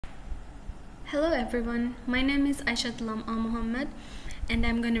Hello everyone, my name is Aishat Lam Al Muhammad and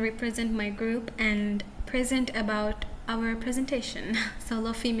I'm going to represent my group and present about our presentation,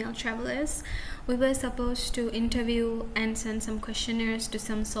 Solo Female Travelers. We were supposed to interview and send some questionnaires to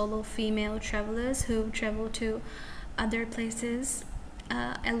some solo female travelers who travel to other places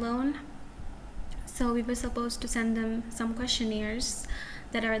alone. So we were supposed to send them some questionnaires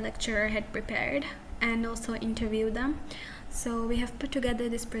that our lecturer had prepared and also interview them. So we have put together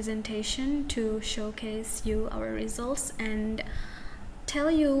this presentation to showcase you our results and tell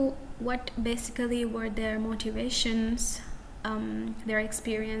you what basically were their motivations, their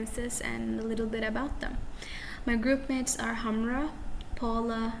experiences, and a little bit about them. My group mates are Hamra,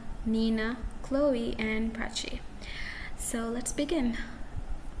 Paula, Nina, Chloe, and Prachi. So let's begin.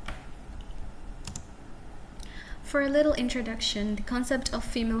 For a little introduction, the concept of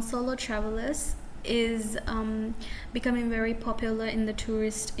female solo travelers is becoming very popular in the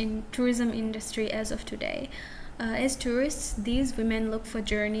tourism industry as of today. As tourists, these women look for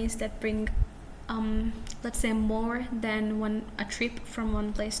journeys that bring let's say more than a trip from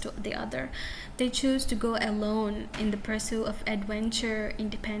one place to the other. They choose to go alone in the pursuit of adventure,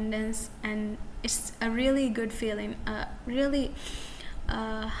 independence, and it's a really good feeling, a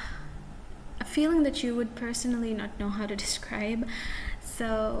feeling that you would personally not know how to describe.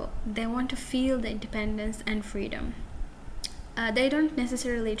 So they want to feel the independence and freedom. They don't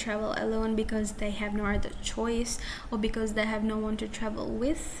necessarily travel alone because they have no other choice or because they have no one to travel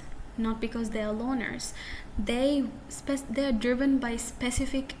with, not because they are loners. They are driven by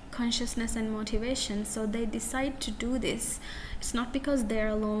specific consciousness and motivation, so they decide to do this. It's not because they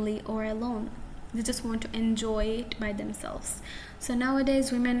are lonely or alone. They just want to enjoy it by themselves. So nowadays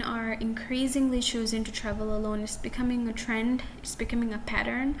women are increasingly choosing to travel alone. It's becoming a trend, it's becoming a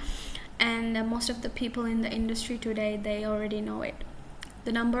pattern, and most of the people in the industry today, they already know it.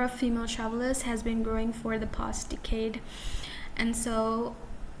 The number of female travelers has been growing for the past decade, and so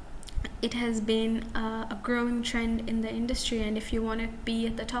it has been a growing trend in the industry. And if you want to be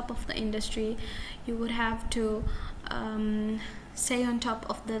at the top of the industry, you would have to stay on top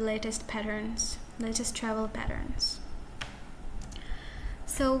of the latest travel patterns.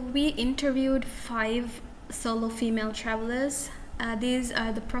 So we interviewed 5 solo female travelers. These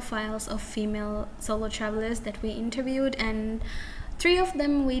are the profiles of female solo travelers that we interviewed, and 3 of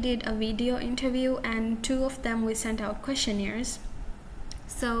them we did a video interview and 2 of them we sent out questionnaires.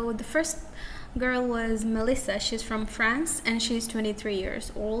 So the first girl was Melissa. She's from France and she's 23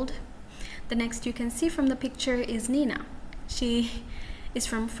 years old. The next you can see from the picture is Nina. She is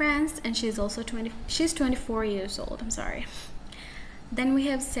from France and she's also 24 years old. Then we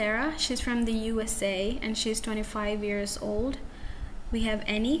have Sarah. She's from the USA and she's 25 years old. We have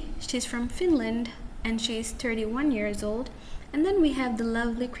Annie. She's from Finland and she's 31 years old. And then we have the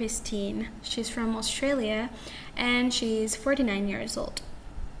lovely Christine. She's from Australia and she's 49 years old.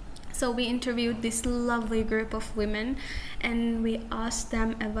 So we interviewed this lovely group of women and we asked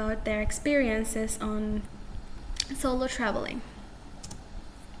them about their experiences on solo traveling.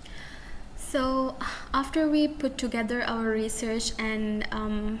 So after we put together our research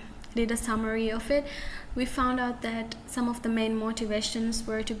and did a summary of it, we found out that some of the main motivations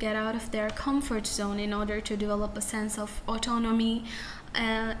were to get out of their comfort zone in order to develop a sense of autonomy,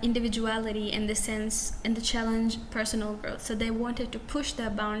 individuality, and the challenge personal growth. So they wanted to push their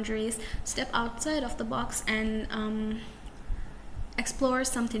boundaries, step outside of the box, and explore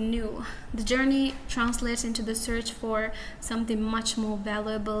something new. The journey translates into the search for something much more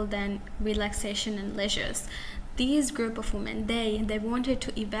valuable than relaxation and leisures. These group of women, they wanted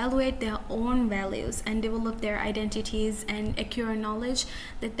to evaluate their own values and develop their identities and acquire knowledge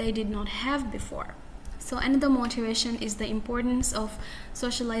that they did not have before. So another motivation is the importance of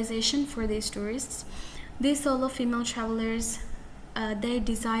socialization for these tourists. These solo female travelers, they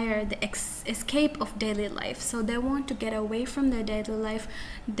desire the escape of daily life. So they want to get away from their daily life,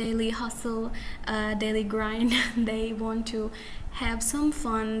 daily hustle, daily grind. They want to have some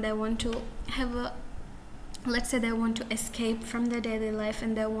fun. They want to have let's say they want to escape from their daily life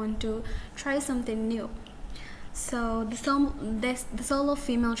and they want to try something new. So the solo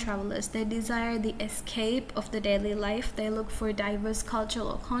female travelers, they desire the escape of the daily life. They look for diverse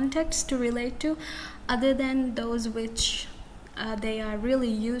cultural contexts to relate to other than those which they are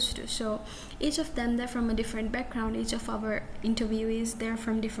really used to. So each of them, they're from a different background. Each of our interviewees, they're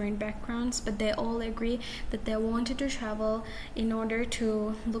from different backgrounds, but they all agree that they wanted to travel in order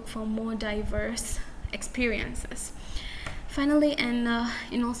to look for more diverse experiences. Finally, and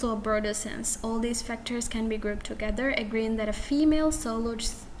in also a broader sense, all these factors can be grouped together, agreeing that a female solo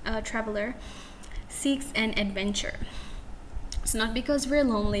traveler seeks an adventure. It's not because we're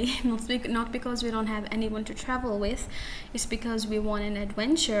lonely, not because we don't have anyone to travel with. It's because we want an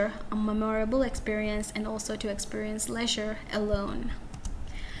adventure, a memorable experience, and also to experience leisure alone.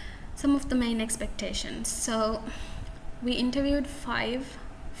 Some of the main expectations. So we interviewed five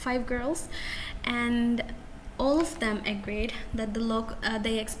girls, and all of them agreed that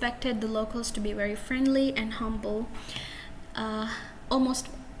they expected the locals to be very friendly and humble.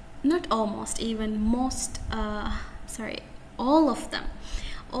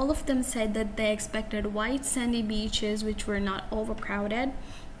 All of them said that they expected white sandy beaches which were not overcrowded.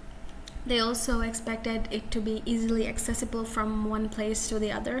 They also expected it to be easily accessible from one place to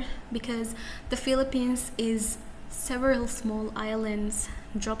the other, because the Philippines is several small islands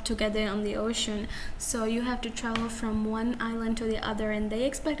dropped together on the ocean, so you have to travel from one island to the other, and they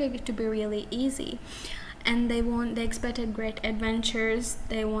expected it to be really easy. And they expected great adventures,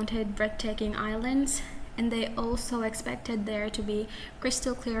 they wanted breathtaking islands, and they also expected there to be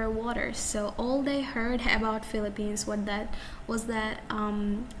crystal clear water. So all they heard about Philippines was that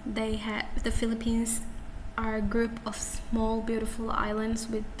the Philippines are a group of small beautiful islands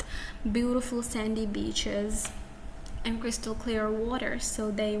with beautiful sandy beaches and crystal clear water, so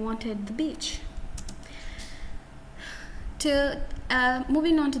they wanted the beach.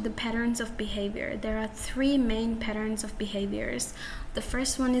 Moving on to the patterns of behavior, there are 3 main patterns of behaviors. The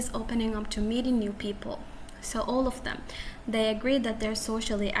first one is opening up to meeting new people. So all of them, they agree that they're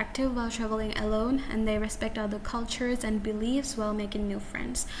socially active while traveling alone, and they respect other cultures and beliefs while making new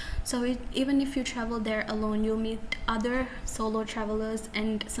friends. So even if you travel there alone, you'll meet other solo travelers,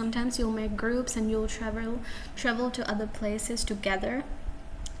 and sometimes you'll make groups and you'll travel to other places together.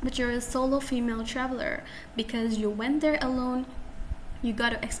 But you're a solo female traveler because you went there alone, you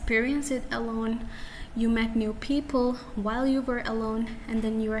got to experience it alone, you met new people while you were alone, and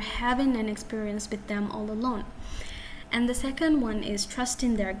then you are having an experience with them all alone. And the second one is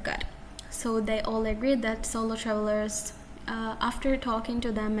trusting their gut. So they all agreed that solo travelers, after talking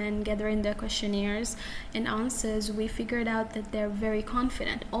to them and gathering their questionnaires and answers, we figured out that they're very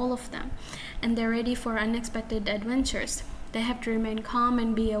confident, all of them, and they're ready for unexpected adventures. They have to remain calm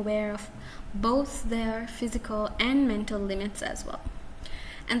and be aware of both their physical and mental limits as well.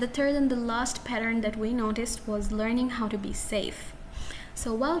 And the third and the last pattern that we noticed was learning how to be safe.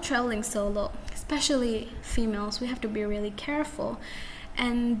 So while traveling solo, especially females, we have to be really careful.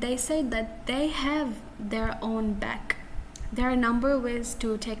 And they say that they have their own back. There are a number of ways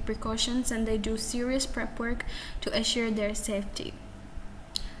to take precautions, and they do serious prep work to assure their safety.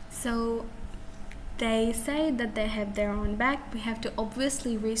 So they say that they have their own back. We have to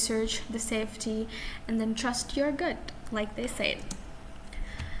obviously research the safety and then trust your gut, like they said.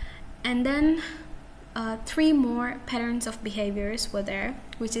 And then 3 more patterns of behaviors were there,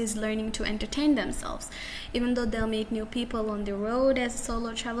 which is learning to entertain themselves. Even though they'll meet new people on the road as a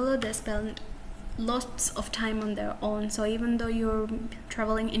solo traveler, they spend lots of time on their own. So even though you're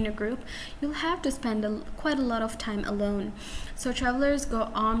traveling in a group, you'll have to spend quite a lot of time alone. So travelers go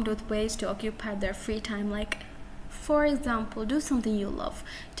armed with ways to occupy their free time, like, for example, do something you love,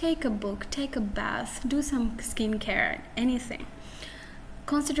 take a book, take a bath, do some skincare, anything.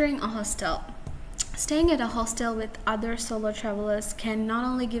 Considering a hostel. Staying at a hostel with other solo travelers can not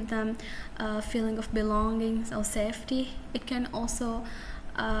only give them a feeling of belonging or safety, it can also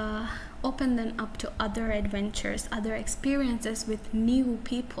open them up to other adventures, other experiences with new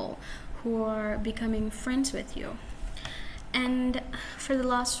people who are becoming friends with you. And for the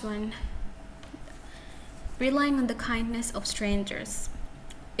last one, relying on the kindness of strangers.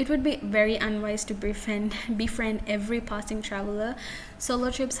 It would be very unwise to befriend every passing traveler.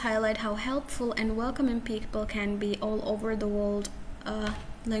 Solo trips highlight how helpful and welcoming people can be all over the world,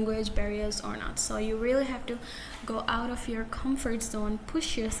 language barriers or not. So you really have to go out of your comfort zone,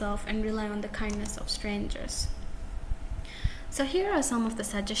 push yourself, and rely on the kindness of strangers. So here are some of the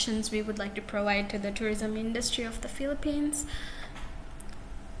suggestions we would like to provide to the tourism industry of the Philippines.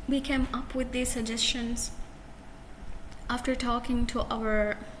 We came up with these suggestions after talking to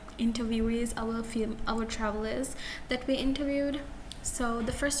our interviewees, our travelers that we interviewed. So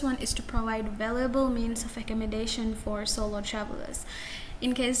the first one is to provide valuable means of accommodation for solo travelers.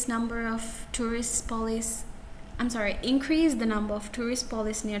 Increase the number of tourist police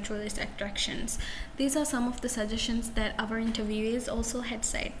near tourist attractions. These are some of the suggestions that our interviewees also had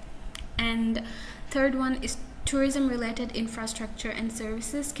said. And third one is tourism related infrastructure and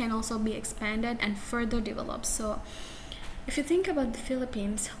services can also be expanded and further developed. So if you think about the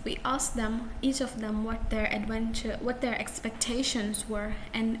Philippines, we asked them, each of them, what their expectations were,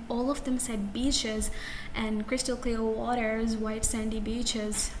 and all of them said beaches and crystal clear waters, white sandy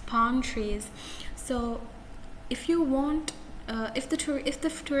beaches, palm trees. So if you want if the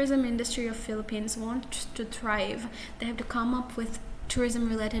tourism industry of Philippines wants to thrive, they have to come up with tourism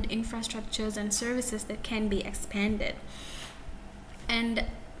related infrastructures and services that can be expanded and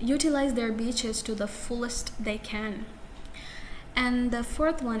utilize their beaches to the fullest they can. And the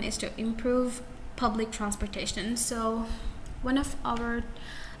fourth one is to improve public transportation. So one of our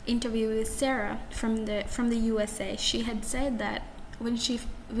interviewees, Sarah from the USA, she had said that when she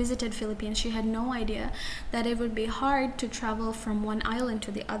visited Philippines, she had no idea that it would be hard to travel from one island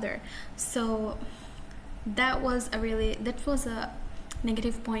to the other. So that was a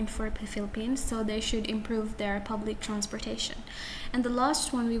negative point for the Philippines, so they should improve their public transportation. And the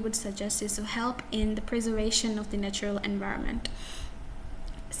last one we would suggest is to help in the preservation of the natural environment.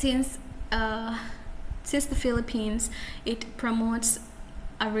 Since the Philippines, it promotes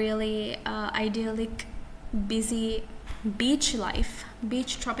a really idyllic, busy beach life,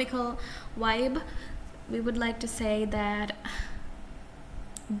 beach tropical vibe, we would like to say that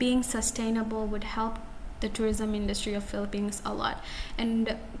being sustainable would help the tourism industry of Philippines a lot,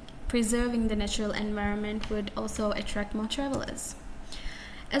 and preserving the natural environment would also attract more travelers.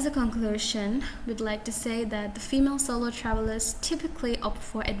 As a conclusion, we'd like to say that the female solo travelers typically opt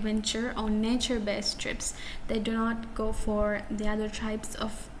for adventure or nature-based trips. They do not go for the other types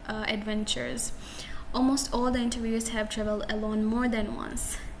of adventures. Almost all the interviewees have traveled alone more than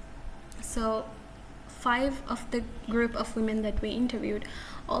once. So 5 of the group of women that we interviewed,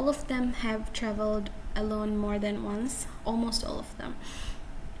 all of them have traveled alone more than once, almost all of them.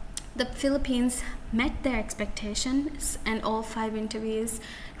 The Philippines met their expectations, and all 5 interviewees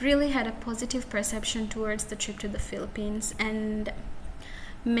really had a positive perception towards the trip to the Philippines, and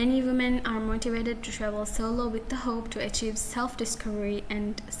many women are motivated to travel solo with the hope to achieve self-discovery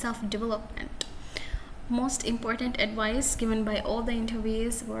and self-development. Most important advice given by all the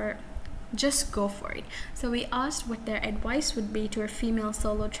interviewees were just go for it. So we asked what their advice would be to a female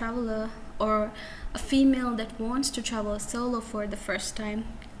solo traveler or a female that wants to travel solo for the first time.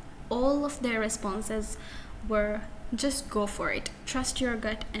 All of their responses were just go for it, trust your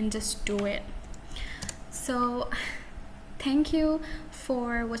gut and just do it. So thank you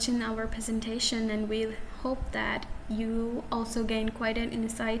for watching our presentation, and we hope that you also gain quite an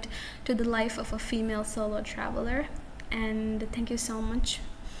insight to the life of a female solo traveler, and thank you so much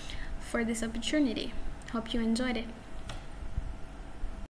for this opportunity. Hope you enjoyed it.